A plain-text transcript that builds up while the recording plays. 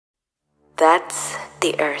That's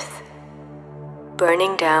the Earth,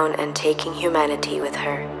 burning down and taking humanity with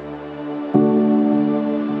her.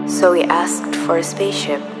 So we asked for a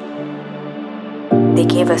spaceship. They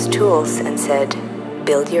gave us tools and said,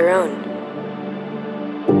 build your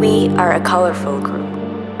own. We are a colorful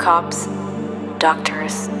group. Cops,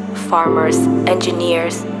 doctors, farmers,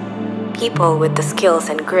 engineers, people with the skills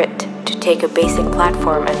and grit to take a basic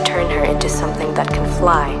platform and turn her into something that can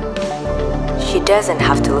fly. She doesn't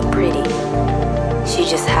have to look pretty. She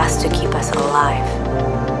just has to keep us alive.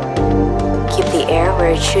 Keep the air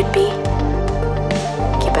where it should be.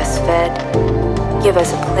 Keep us fed. Give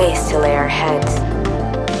us a place to lay our heads.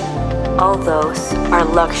 All those are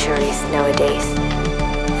luxuries nowadays.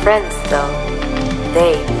 Friends, though,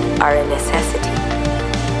 they are a necessity.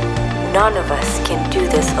 None of us can do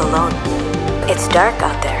this alone. It's dark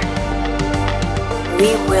out there.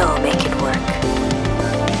 We will make it work.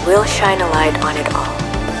 We'll shine a light on it all.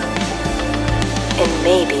 And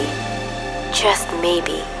maybe, just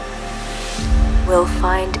maybe, we'll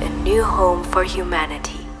find a new home for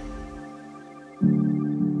humanity.